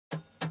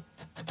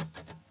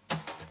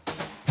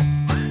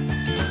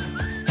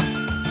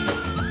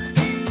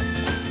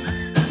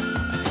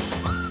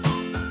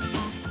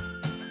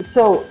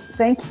So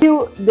thank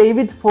you,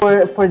 David,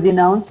 for the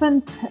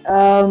announcement.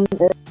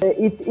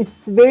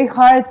 It's very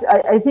hard.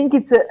 I think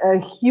it's a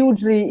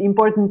hugely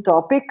important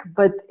topic,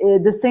 but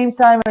at the same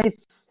time,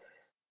 it's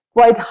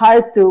quite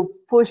hard to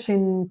push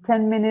in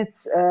 10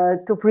 minutes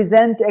to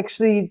present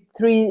actually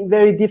three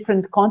very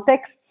different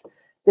contexts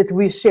that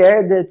we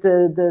share, that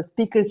the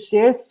speakers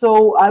share.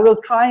 So I will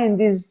try in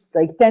these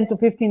like 10 to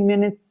 15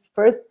 minutes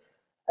first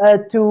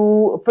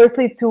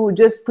firstly to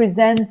just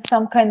present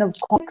some kind of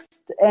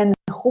context, and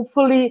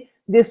hopefully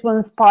this will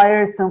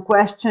inspire some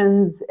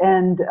questions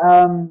and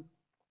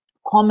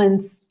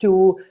comments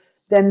to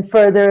then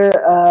further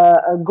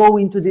go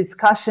into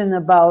discussion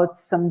about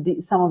some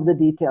of the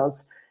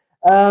details.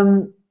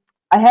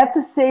 I have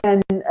to say,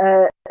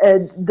 the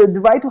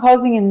right to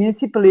housing and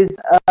municipalism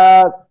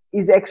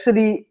is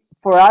actually,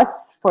 for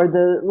us, for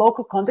the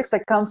local context, I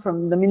come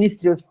from the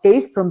Ministry of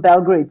Space from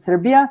Belgrade,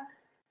 Serbia.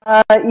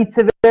 It's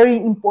a very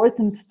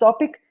important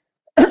topic,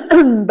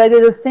 but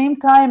at the same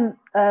time,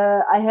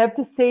 I have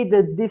to say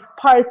that this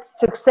part,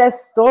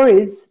 success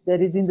stories,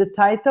 that is in the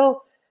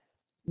title,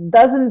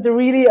 doesn't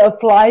really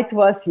apply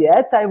to us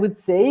yet, I would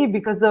say,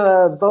 because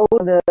both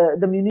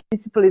the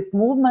municipalist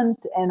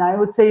movement and I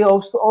would say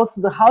also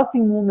the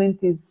housing movement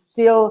is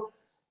still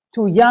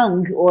too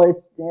young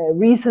or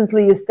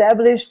recently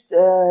established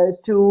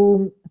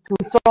to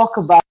talk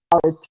about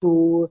it,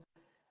 to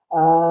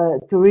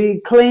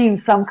really claim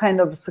some kind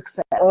of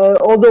success.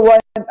 Although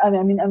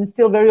I'm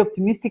still very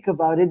optimistic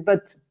about it,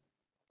 but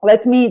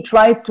let me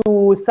try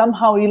to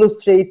somehow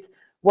illustrate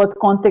what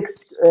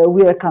context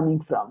we are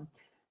coming from.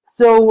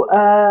 So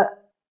where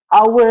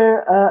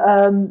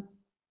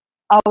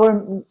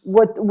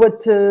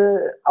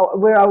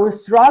our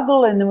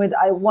struggle and what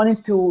I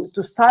wanted to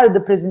start the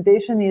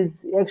presentation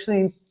is actually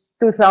in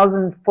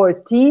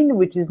 2014,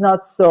 which is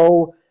not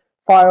so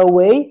far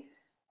away,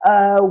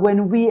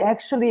 when we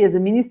actually, as a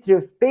Ministry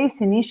of Space,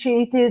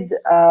 initiated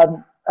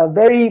a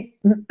very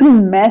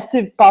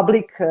massive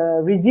public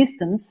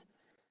resistance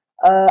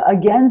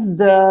against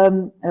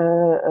the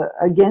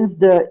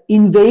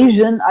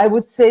invasion, I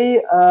would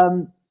say,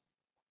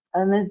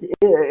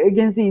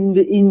 against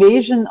the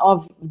invasion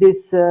of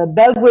this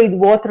Belgrade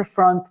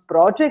waterfront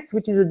project,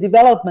 which is a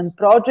development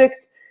project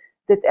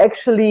that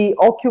actually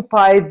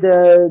occupied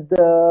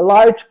the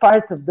large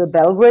part of the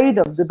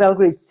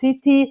Belgrade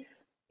city,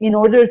 in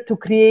order to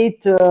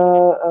create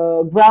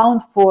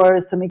ground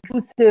for some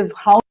exclusive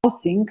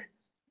housing,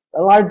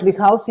 largely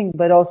housing,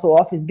 but also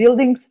office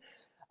buildings.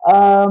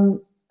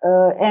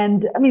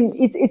 And I mean,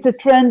 it's a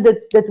trend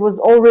that was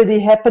already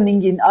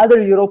happening in other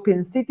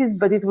European cities,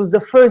 but it was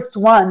the first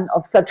one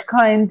of such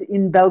kind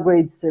in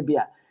Belgrade,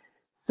 Serbia.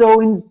 So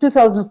in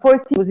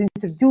 2014, it was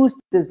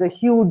introduced as a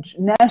huge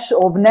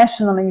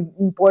national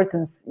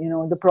importance,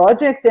 the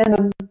project,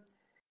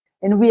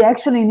 and we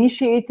actually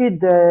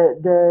initiated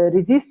the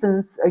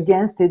resistance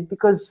against it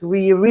because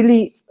we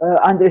really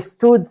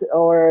understood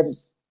or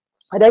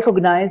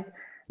recognized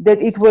that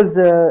it was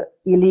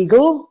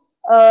illegal.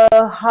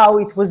 How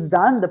it was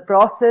done, the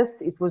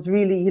process, it was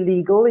really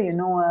illegal.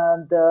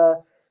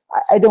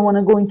 I don't want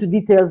to go into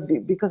details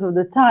because of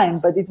the time,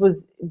 but it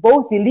was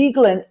both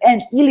illegal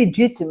and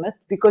illegitimate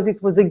because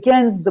it was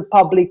against the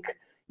public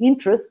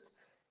interest.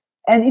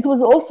 And it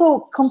was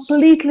also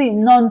completely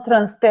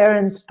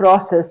non-transparent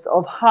process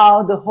of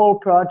how the whole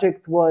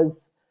project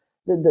was,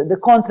 the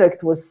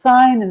contract was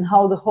signed and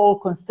how the whole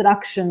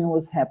construction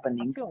was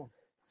happening.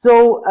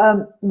 So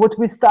what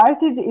we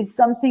started is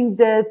something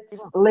that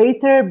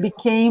later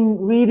became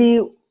really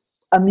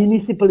a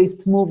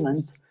municipalist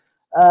movement,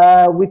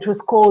 which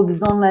was called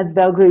Don't Let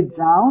Belgrade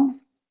Drown.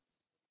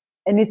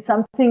 And it's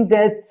something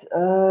that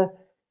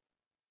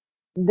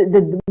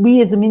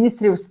we as a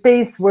Ministry of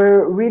Space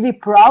were really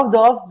proud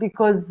of,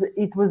 because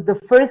it was the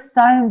first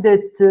time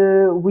that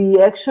we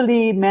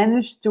actually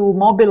managed to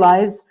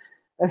mobilize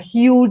a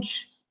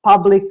huge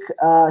public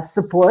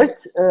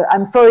support.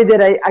 I'm sorry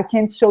that I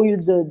can't show you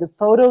the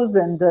photos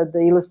and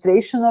the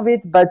illustration of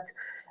it, but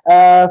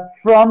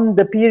from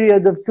the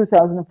period of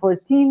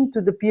 2014 to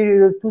the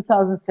period of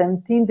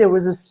 2017, there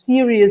was a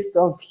series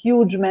of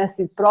huge,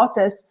 massive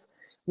protests,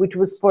 which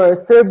was for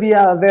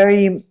Serbia a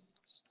very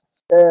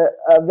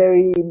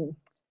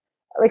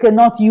like a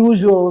not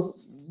usual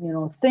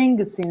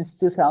thing since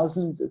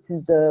 2000,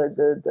 since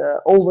the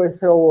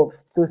overthrow of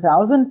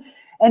 2000.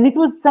 And it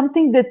was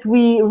something that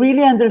we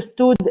really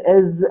understood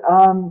as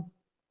a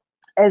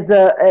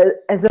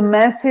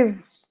massive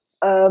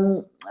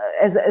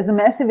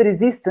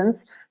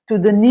resistance to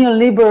the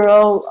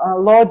neoliberal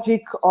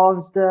logic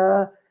of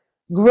the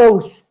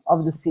growth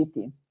of the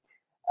city.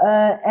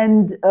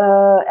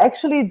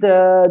 Actually,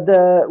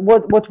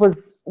 what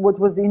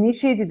was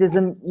initiated as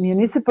a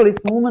municipalist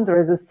movement or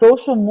as a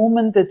social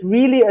movement that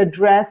really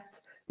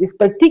addressed this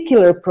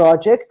particular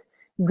project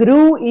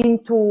grew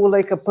into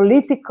like a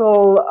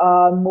political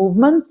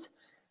movement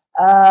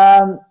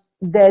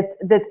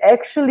that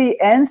actually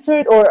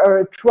answered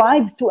or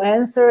tried to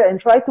answer and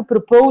tried to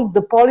propose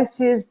the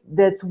policies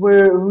that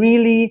were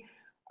really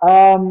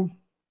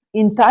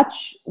in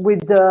touch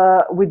with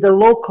the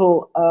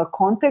local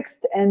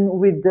context and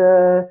with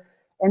the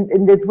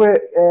and that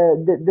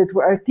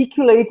were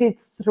articulated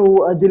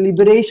through a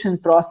deliberation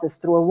process,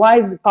 through a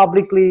wide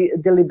publicly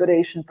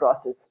deliberation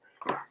process.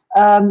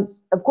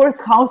 Of course,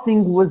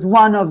 housing was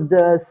one of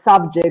the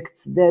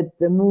subjects that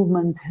the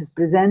movement has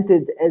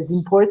presented as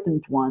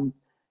important one,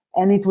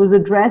 and it was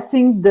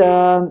addressing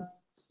the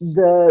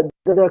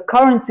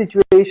current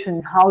situation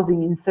of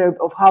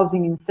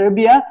housing in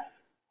Serbia.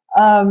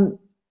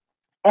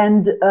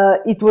 And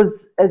it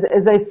was,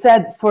 as I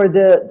said, for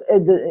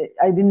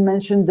I didn't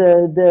mention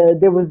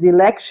there was the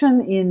election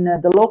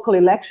the local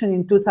election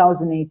in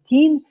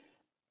 2018,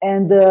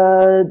 and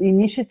the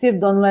initiative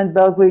Don't Let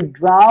Belgrade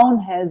Drown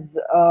has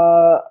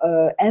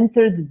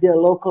entered the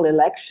local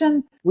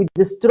election with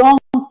the strong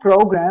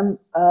program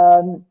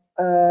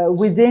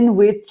within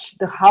which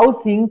the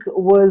housing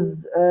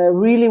was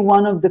really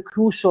one of the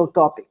crucial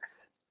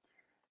topics.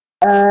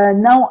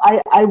 Now,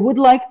 I would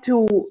like to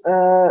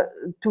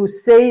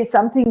say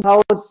something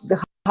about the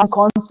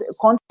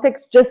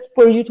context, just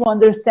for you to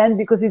understand,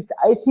 because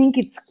I think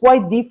it's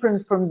quite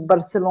different from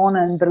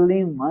Barcelona and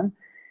Berlin one.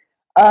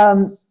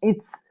 I'm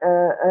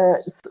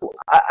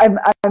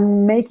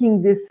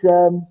making this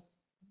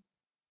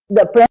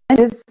the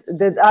premise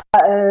that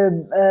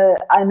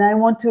and I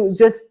want to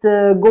just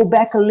go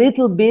back a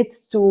little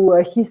bit to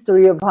a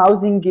history of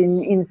housing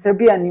in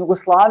Serbia and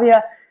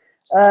Yugoslavia.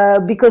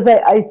 Because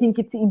I think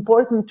it's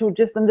important to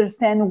just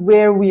understand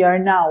where we are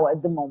now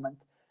at the moment.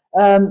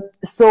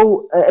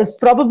 So as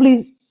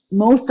probably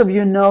most of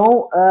you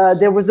know,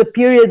 there was a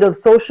period of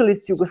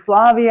socialist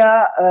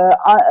Yugoslavia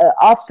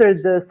after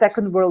the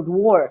Second World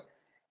War.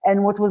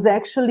 And what was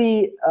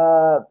actually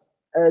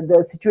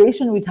the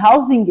situation with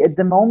housing at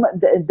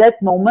that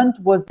moment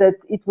was that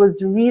it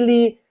was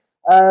really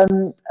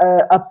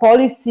a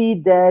policy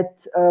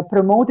that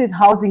promoted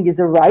housing as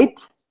a right,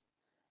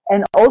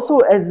 and also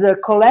as a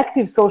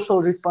collective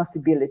social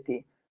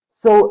responsibility.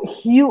 So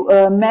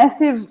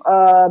massive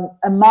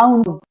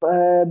amount of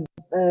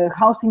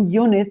housing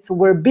units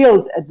were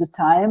built at the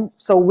time.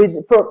 So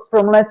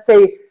from let's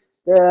say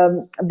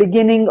the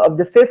beginning of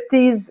the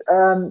 50s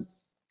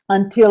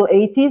until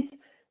 80s.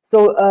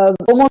 So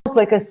almost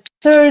like a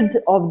third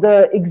of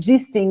the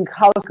existing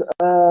house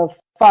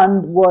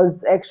fund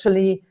was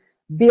actually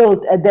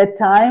built at that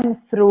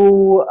time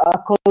through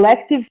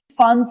collective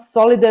funds,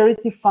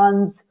 solidarity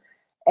funds,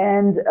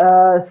 and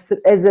as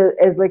a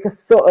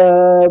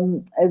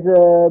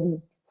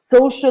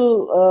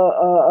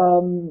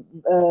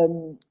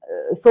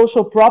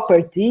social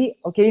property,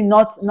 okay,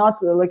 not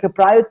like a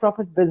private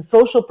property, but a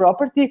social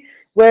property,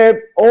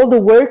 where all the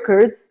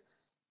workers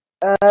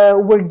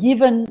were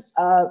given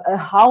a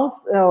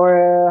house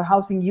or a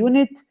housing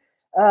unit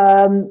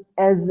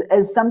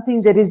as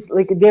something that is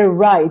like their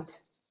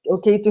right,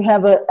 okay, to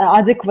have an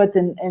adequate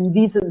and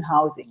decent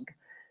housing.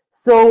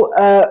 So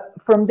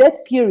from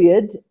that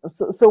period,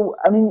 so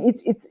I mean,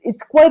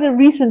 it's quite a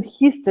recent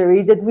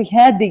history that we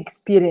had the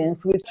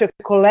experience with a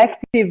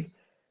collective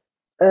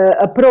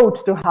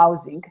approach to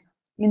housing.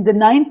 In the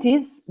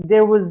 90s,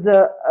 there was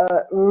a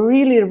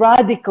really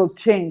radical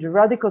change, a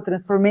radical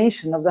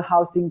transformation of the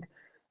housing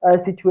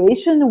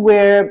situation,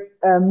 where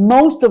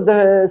most of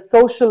the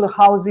social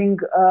housing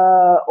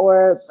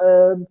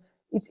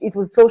it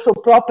was social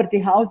property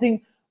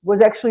housing was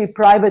actually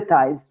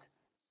privatized.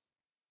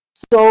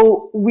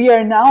 So we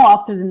are now,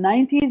 after the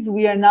 90s,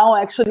 we are now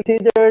actually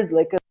considered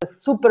like a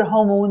super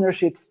home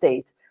ownership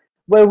state,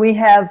 where we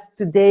have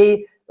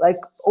today like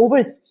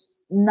over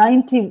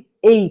 98%,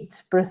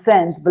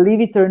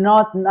 believe it or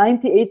not,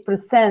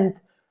 98%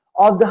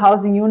 of the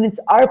housing units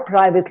are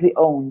privately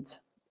owned,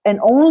 and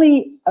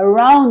only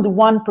around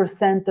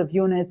 1% of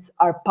units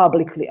are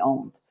publicly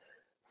owned.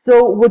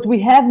 So what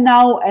we have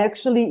now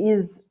actually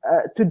is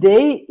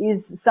today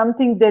is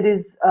something that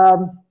is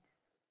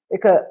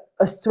like a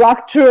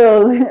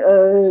structural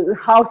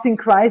housing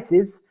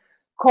crisis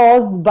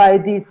caused by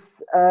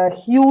this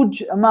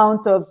huge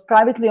amount of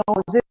privately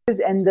owned houses,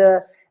 and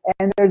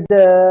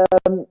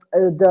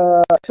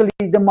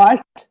actually the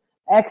market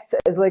acts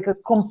as like a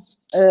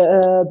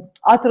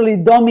utterly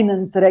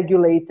dominant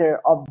regulator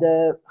of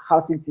the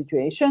housing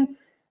situation.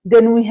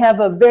 Then we have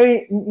a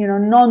very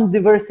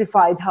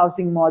non-diversified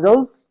housing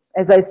models.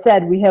 As I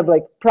said, we have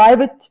like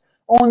private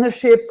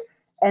ownership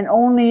and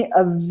only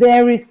a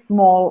very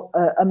small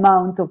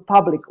amount of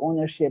public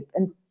ownership,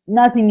 and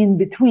nothing in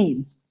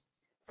between.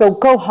 So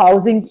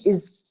co-housing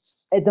is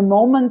at the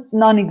moment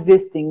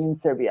non-existing in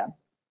Serbia.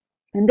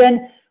 And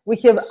then we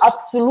have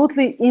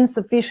absolutely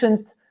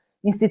insufficient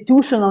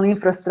institutional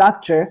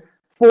infrastructure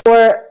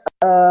for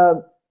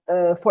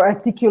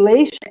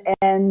articulation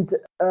and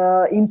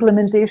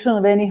implementation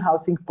of any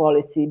housing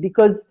policy,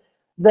 because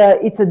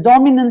it's a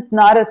dominant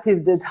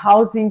narrative that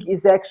housing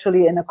is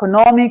actually an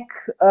economic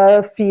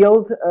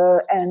field,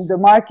 and the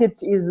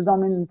market is the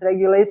dominant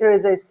regulator,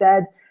 as I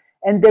said.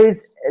 And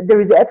there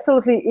is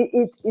absolutely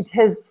it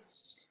has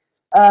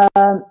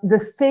the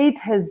state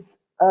has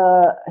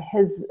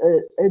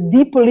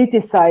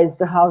depoliticized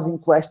the housing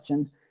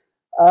question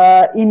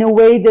in a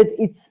way that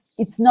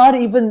it's not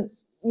even,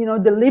 you know,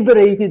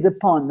 deliberated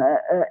upon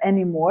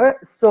anymore.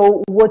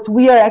 So what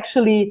we are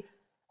actually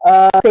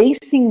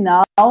facing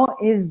now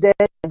is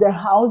that the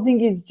housing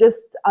is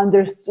just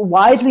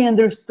widely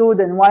understood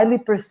and widely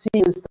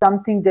perceived as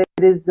something that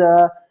is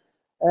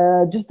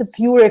just a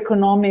pure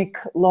economic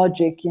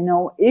logic. You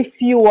know, if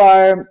you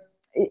are,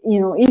 you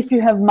know, if you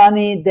have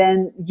money, then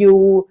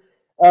you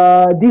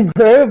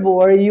deserve,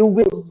 or you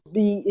will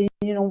be,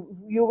 you know,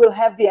 you will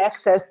have the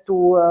access to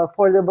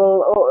affordable,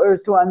 or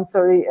to, I'm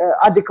sorry,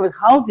 adequate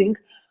housing.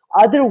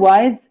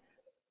 Otherwise,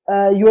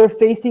 you are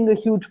facing a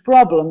huge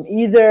problem,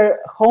 either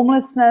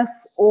homelessness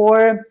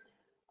or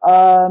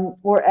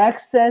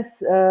access,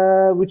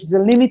 which is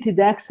a limited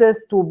access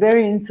to a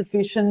very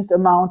insufficient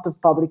amount of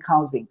public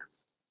housing.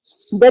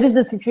 That is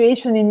the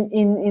situation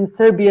in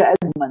Serbia at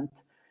the moment.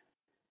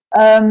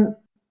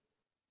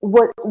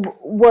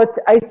 What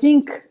I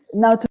think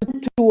now, to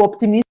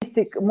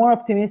more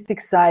optimistic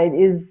side,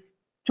 is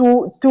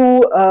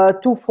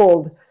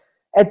twofold.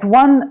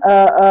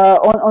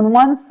 On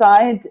one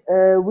side,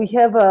 we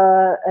have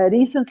a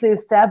recently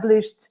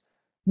established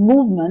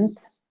movement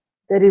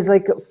that is,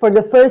 like, for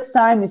the first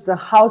time, it's a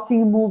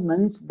housing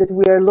movement that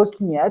we are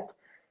looking at.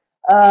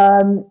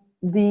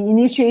 The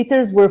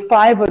initiators were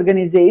 5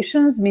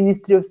 organizations.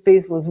 Ministry of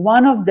Space was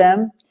one of them.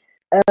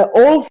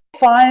 All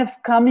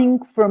 5 coming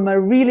from a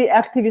really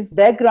activist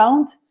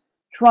background,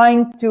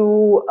 trying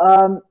to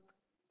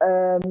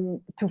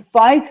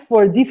fight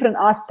for different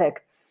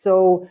aspects.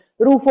 So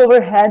roof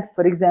overhead,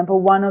 for example,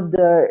 one of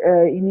the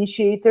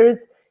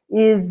initiators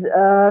is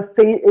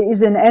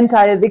an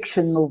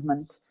anti-eviction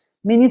movement.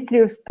 Ministry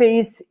of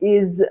Space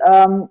is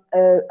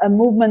a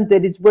movement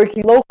that is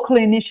working local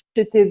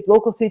initiatives,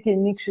 local city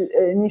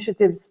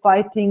initiatives,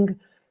 fighting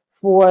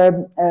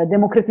for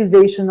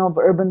democratization of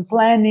urban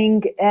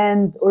planning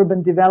and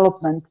urban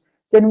development.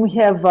 Then we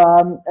have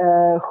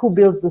Who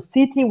Builds the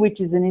City, which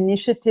is an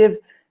initiative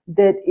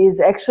that is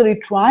actually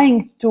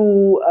trying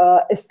to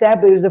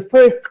establish the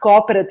first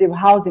cooperative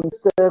housing,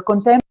 the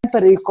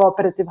contemporary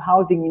cooperative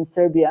housing in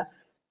Serbia,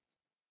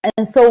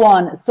 and so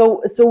on.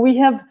 So we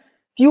have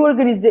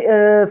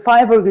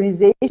 5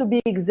 organizations, to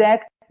be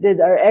exact, that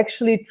are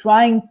actually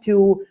trying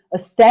to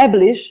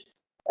establish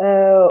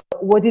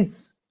what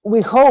is,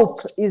 we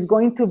hope, is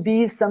going to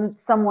be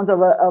somewhat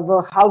of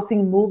a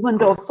housing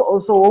movement.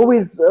 Also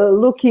always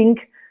looking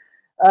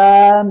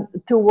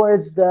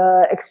towards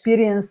the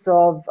experience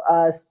of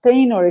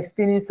Spain or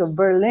experience of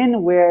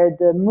Berlin, where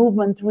the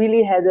movement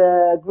really had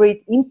a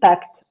great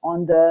impact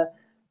on the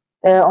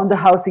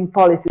housing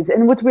policies.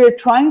 And what we are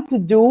trying to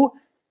do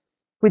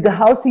with the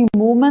housing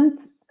movement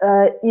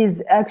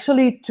is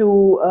actually to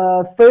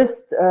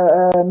first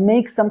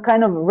make some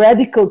kind of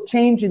radical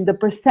change in the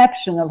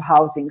perception of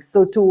housing.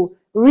 So to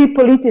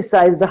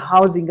repoliticize the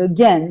housing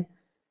again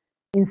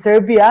in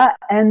Serbia,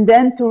 and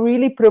then to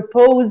really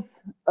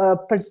propose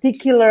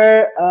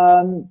particular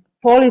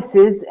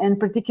policies and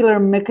particular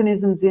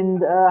mechanisms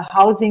in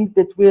housing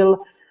that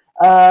will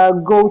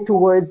go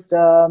towards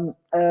the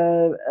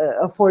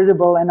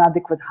affordable and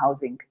adequate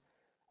housing.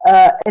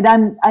 And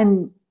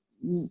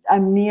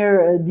I'm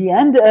near the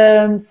end.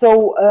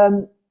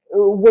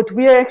 What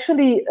we are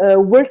actually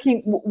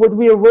who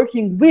we are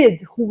working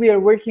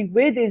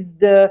with is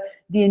the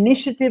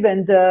initiative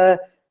and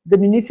the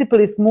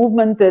municipalist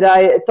movement that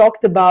I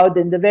talked about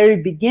in the very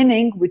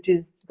beginning, which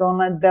is Don't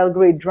Let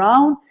Belgrade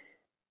Drown,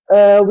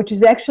 which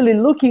is actually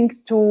looking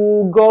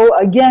to go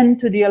again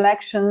to the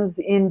elections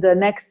in the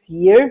next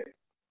year.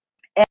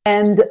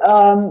 And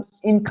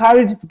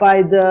encouraged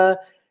by the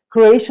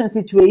Croatian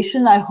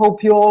situation, I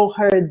hope you all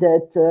heard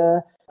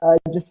that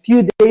just a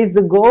few days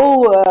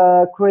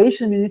ago,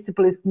 Croatian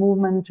municipalist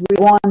movement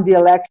won the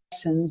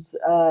elections,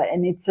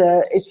 and it's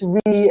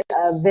really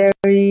a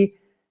very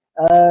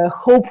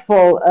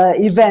hopeful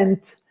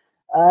event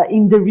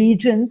in the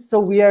region. So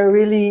we are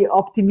really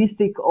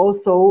optimistic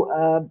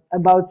also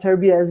about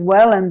Serbia as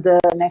well and the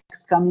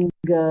next coming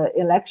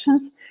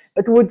elections.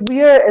 But what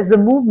we are, as a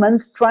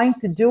movement, trying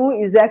to do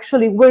is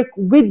actually work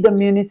with the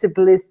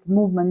municipalist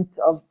movement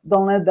of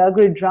Don't Let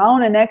Belgrade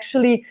Drown, and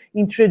actually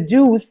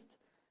introduce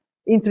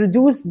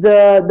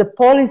the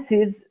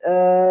policies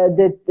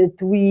that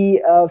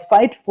we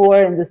fight for,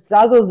 and the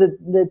struggles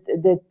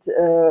that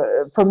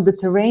from the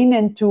terrain,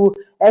 and to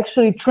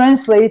actually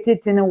translate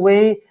it in a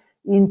way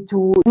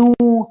into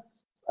new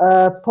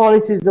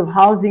policies of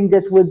housing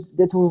that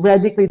will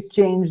radically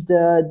change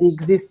the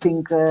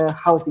existing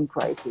housing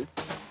crisis.